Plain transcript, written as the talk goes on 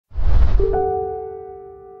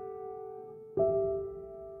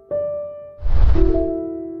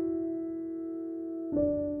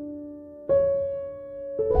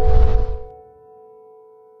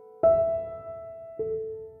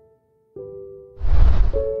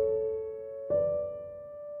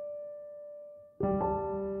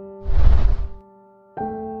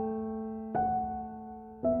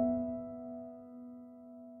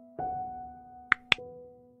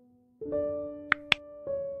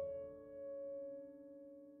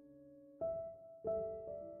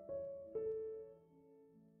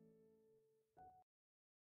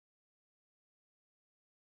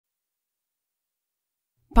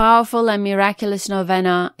powerful and miraculous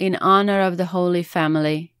novena in honor of the Holy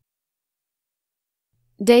Family.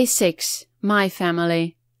 Day 6. My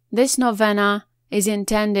Family. This novena is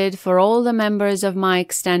intended for all the members of my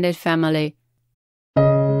extended family.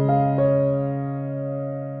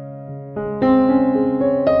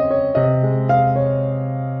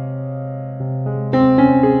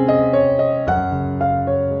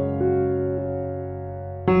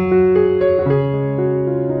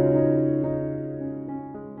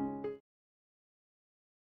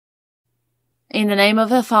 In the name of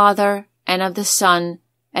the Father, and of the Son,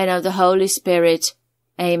 and of the Holy Spirit.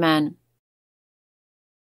 Amen.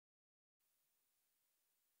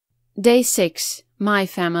 Day 6. My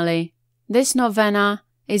Family. This novena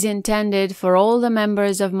is intended for all the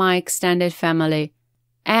members of my extended family.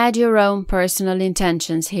 Add your own personal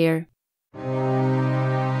intentions here.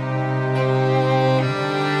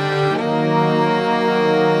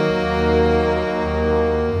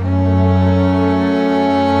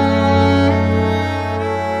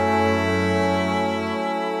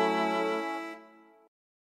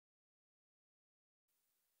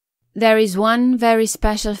 There is one very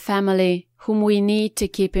special family whom we need to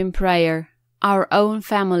keep in prayer, our own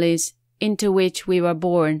families into which we were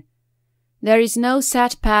born. There is no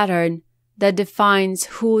set pattern that defines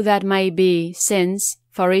who that may be, since,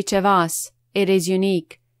 for each of us, it is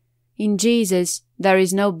unique. In Jesus, there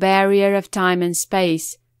is no barrier of time and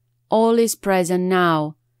space. All is present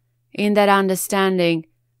now. In that understanding,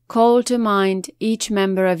 call to mind each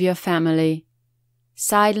member of your family.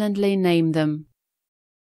 Silently name them.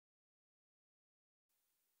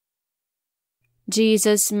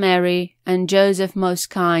 Jesus, Mary, and Joseph most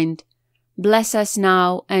kind, bless us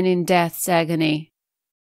now and in death's agony.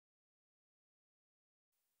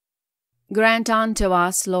 Grant unto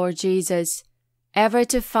us, Lord Jesus, ever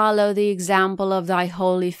to follow the example of thy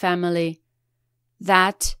holy family,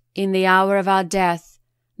 that, in the hour of our death,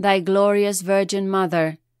 thy glorious Virgin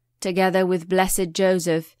Mother, together with blessed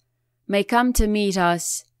Joseph, may come to meet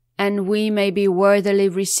us, and we may be worthily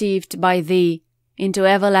received by thee into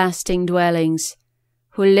everlasting dwellings,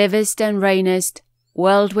 who livest and reignest,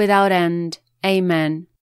 world without end. Amen.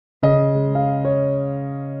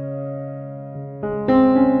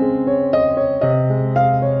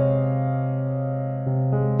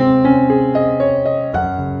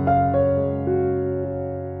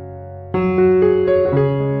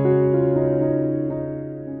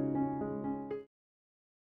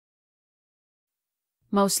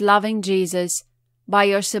 Most loving Jesus, by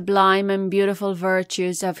your sublime and beautiful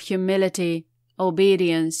virtues of humility,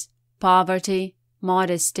 obedience, poverty,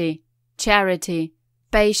 modesty, charity,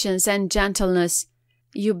 patience, and gentleness,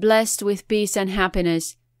 you blessed with peace and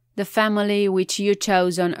happiness the family which you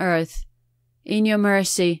chose on earth. In your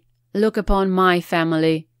mercy, look upon my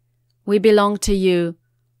family. We belong to you,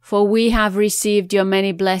 for we have received your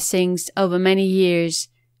many blessings over many years,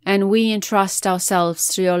 and we entrust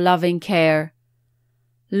ourselves to your loving care.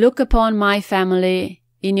 Look upon my family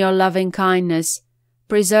in your loving kindness.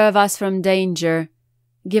 Preserve us from danger,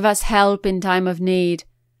 give us help in time of need,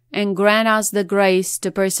 and grant us the grace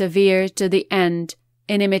to persevere to the end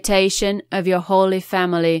in imitation of your holy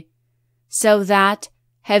family, so that,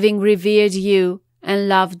 having revered you and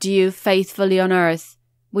loved you faithfully on earth,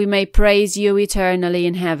 we may praise you eternally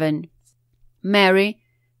in heaven. Mary,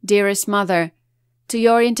 dearest Mother, to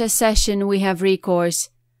your intercession we have recourse,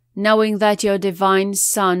 knowing that your divine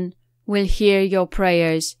Son will hear your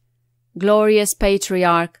prayers. Glorious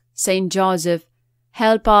Patriarch, Saint Joseph,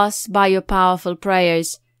 help us by your powerful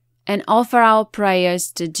prayers, and offer our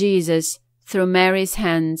prayers to Jesus through Mary's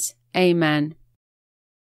hands. Amen.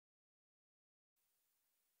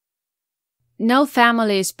 No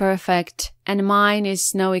family is perfect, and mine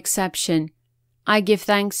is no exception. I give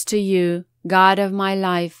thanks to you, God of my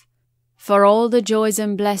life, for all the joys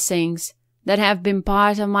and blessings that have been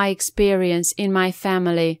part of my experience in my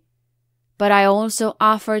family. But I also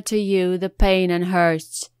offer to you the pain and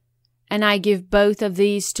hurts, and I give both of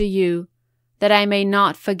these to you, that I may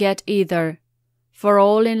not forget either, for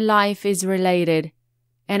all in life is related,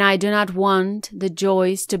 and I do not want the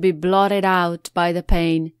joys to be blotted out by the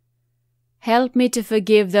pain. Help me to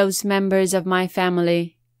forgive those members of my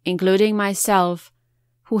family, including myself,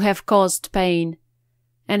 who have caused pain,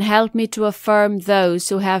 and help me to affirm those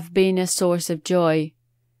who have been a source of joy.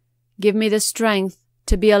 Give me the strength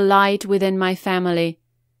to be a light within my family,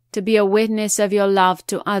 to be a witness of your love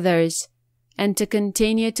to others, and to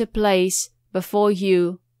continue to place before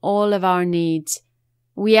you all of our needs.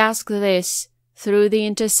 We ask this through the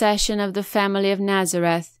intercession of the family of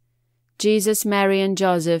Nazareth, Jesus, Mary, and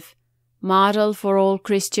Joseph, model for all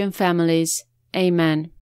Christian families.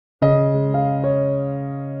 Amen.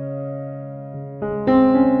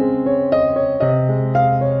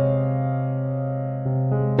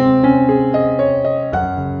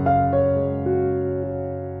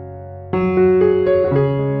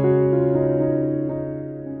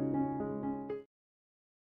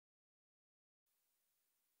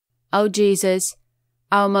 O Jesus,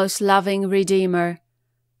 our most loving Redeemer,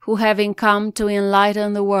 who having come to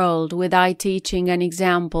enlighten the world with thy teaching and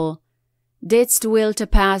example, didst will to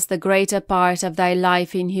pass the greater part of thy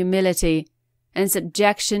life in humility and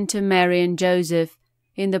subjection to Mary and Joseph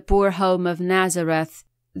in the poor home of Nazareth,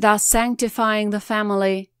 thus sanctifying the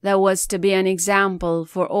family that was to be an example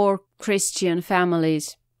for all Christian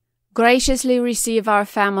families. Graciously receive our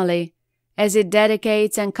family as it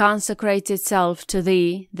dedicates and consecrates itself to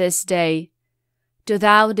Thee this day. Do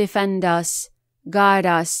Thou defend us, guard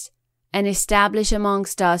us, and establish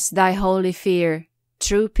amongst us Thy holy fear,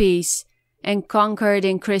 true peace, and concord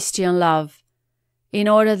in Christian love, in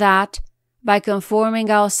order that, by conforming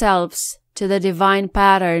ourselves to the divine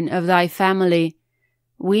pattern of Thy family,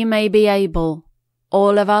 we may be able,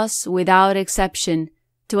 all of us without exception,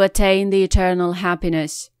 to attain the eternal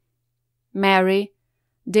happiness. Mary,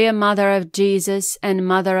 dear Mother of Jesus and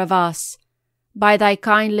Mother of us, by Thy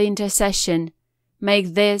kindly intercession,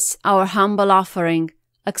 make this our humble offering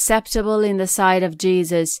acceptable in the sight of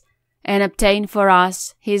Jesus, and obtain for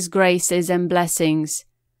us His graces and blessings.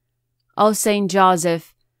 O Saint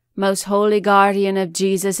Joseph, most holy guardian of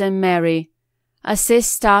Jesus and Mary,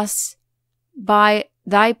 assist us by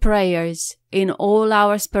Thy prayers in all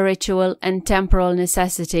our spiritual and temporal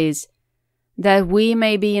necessities, that we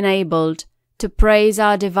may be enabled to praise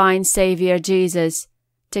our divine Saviour Jesus,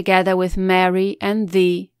 together with Mary and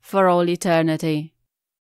Thee for all eternity.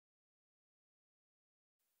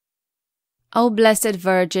 O Blessed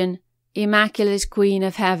Virgin, Immaculate Queen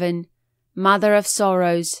of Heaven, Mother of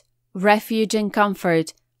sorrows, refuge and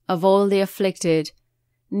comfort of all the afflicted,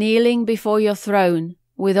 kneeling before your throne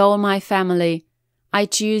with all my family, I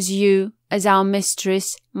choose you as our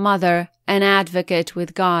mistress, mother, and advocate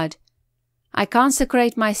with God. I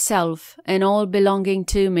consecrate myself and all belonging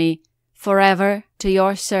to me forever to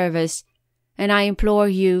your service, and I implore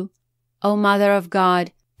you, O Mother of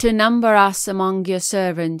God, to number us among your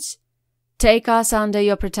servants. Take us under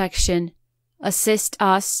your protection, assist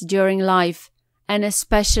us during life, and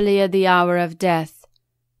especially at the hour of death.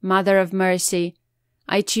 Mother of mercy,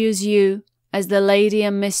 I choose you as the lady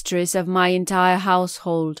and mistress of my entire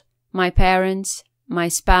household, my parents, my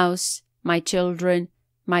spouse, my children,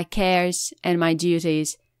 my cares, and my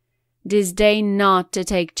duties. Disdain not to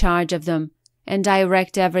take charge of them, and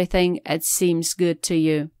direct everything as seems good to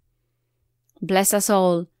you. Bless us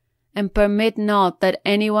all, and permit not that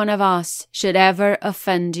any one of us should ever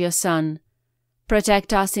offend your Son.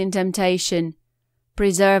 Protect us in temptation,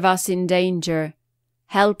 preserve us in danger,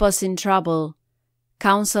 help us in trouble,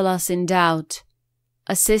 counsel us in doubt,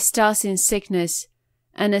 assist us in sickness,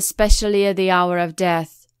 and especially at the hour of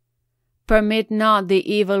death. Permit not the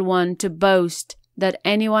evil one to boast that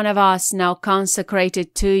any one of us now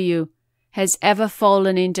consecrated to you has ever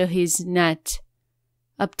fallen into his net.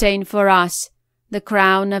 Obtain for us the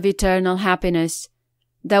crown of eternal happiness,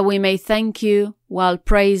 that we may thank you while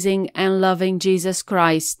praising and loving Jesus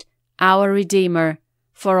Christ, our Redeemer,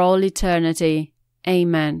 for all eternity.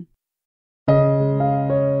 Amen.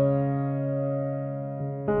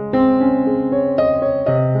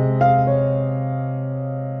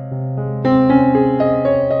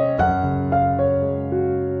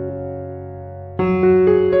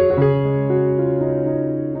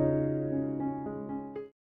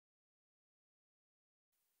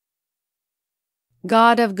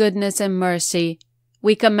 God of goodness and mercy,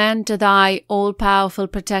 we commend to Thy all-powerful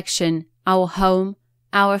protection our home,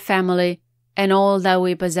 our family, and all that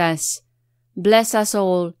we possess. Bless us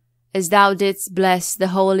all, as Thou didst bless the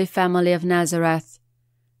Holy Family of Nazareth.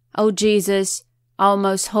 O Jesus, our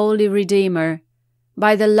most holy Redeemer,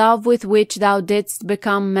 by the love with which Thou didst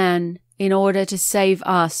become man in order to save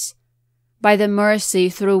us, by the mercy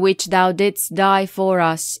through which Thou didst die for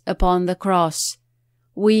us upon the cross,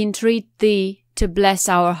 we entreat Thee to bless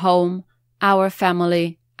our home, our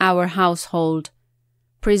family, our household.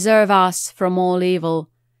 Preserve us from all evil,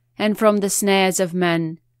 and from the snares of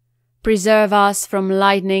men. Preserve us from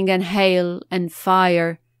lightning and hail and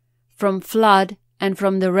fire, from flood and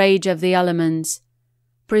from the rage of the elements.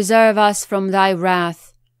 Preserve us from Thy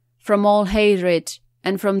wrath, from all hatred,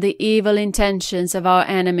 and from the evil intentions of our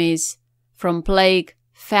enemies, from plague,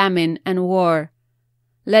 famine, and war.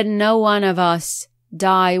 Let no one of us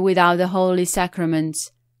die without the holy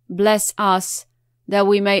sacraments. Bless us, that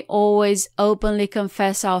we may always openly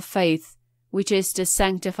confess our faith, which is to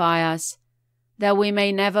sanctify us, that we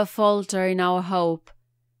may never falter in our hope,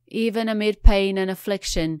 even amid pain and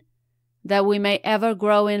affliction, that we may ever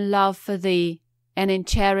grow in love for Thee and in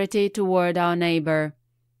charity toward our neighbor.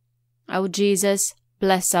 O Jesus,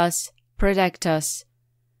 bless us, protect us.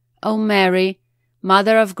 O Mary,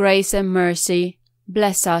 Mother of grace and mercy,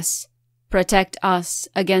 bless us, protect us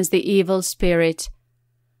against the evil spirit.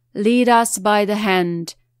 Lead us by the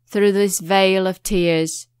hand through this vale of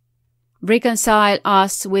tears. Reconcile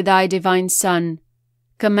us with thy divine Son.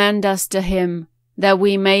 Commend us to him, that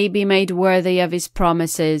we may be made worthy of his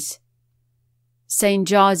promises. Saint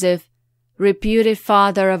Joseph, reputed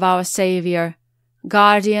father of our Saviour,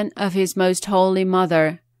 guardian of his most holy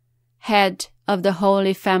mother, head of the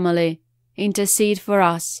Holy Family, intercede for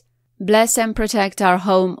us. Bless and protect our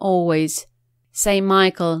home always. Saint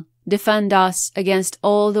Michael, defend us against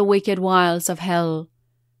all the wicked wiles of hell.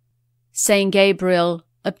 Saint Gabriel,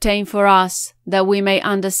 obtain for us that we may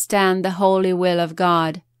understand the holy will of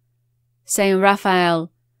God. Saint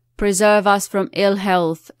Raphael, preserve us from ill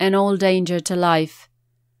health and all danger to life.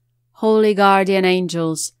 Holy guardian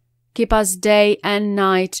angels, keep us day and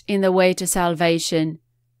night in the way to salvation.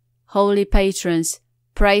 Holy patrons,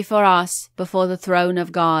 pray for us before the throne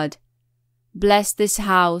of God. Bless this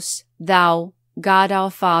house, thou, God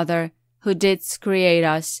our Father, who didst create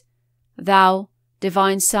us. Thou,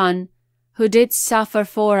 divine Son, who didst suffer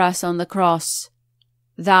for us on the cross.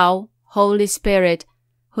 Thou, Holy Spirit,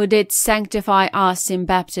 who didst sanctify us in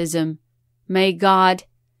baptism. May God,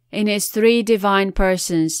 in his three divine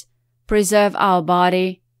persons, preserve our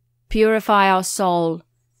body, purify our soul,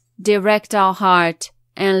 direct our heart,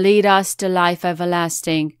 and lead us to life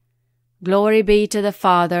everlasting. Glory be to the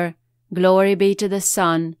Father, glory be to the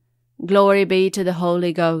Son, glory be to the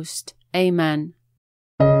Holy Ghost. Amen.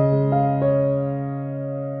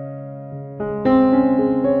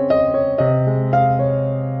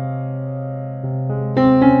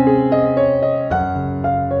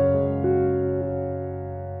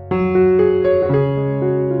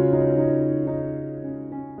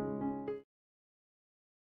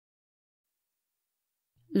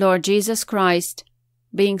 Lord Jesus Christ,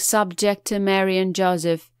 being subject to Mary and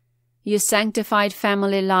Joseph, you sanctified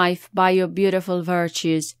family life by your beautiful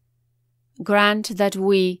virtues. Grant that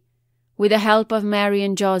we, with the help of Mary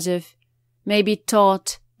and Joseph, may be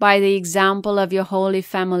taught by the example of your holy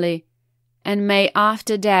family, and may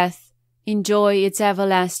after death enjoy its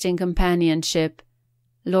everlasting companionship.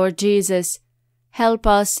 Lord Jesus, help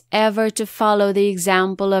us ever to follow the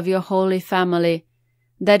example of your holy family,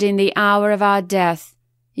 that in the hour of our death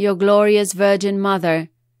your glorious Virgin Mother,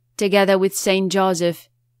 together with Saint Joseph,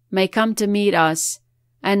 may come to meet us,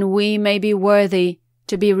 and we may be worthy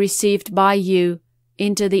to be received by you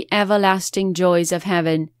into the everlasting joys of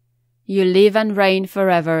heaven. You live and reign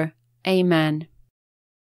forever. Amen.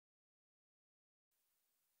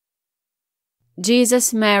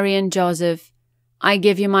 Jesus, Mary, and Joseph, I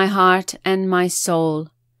give you my heart and my soul.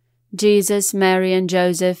 Jesus, Mary, and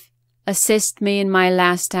Joseph, assist me in my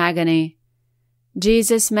last agony.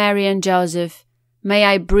 Jesus, Mary, and Joseph, may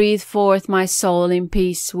I breathe forth my soul in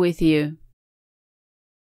peace with you.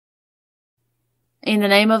 In the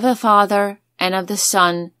name of the Father, and of the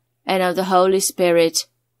Son, and of the Holy Spirit.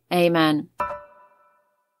 Amen.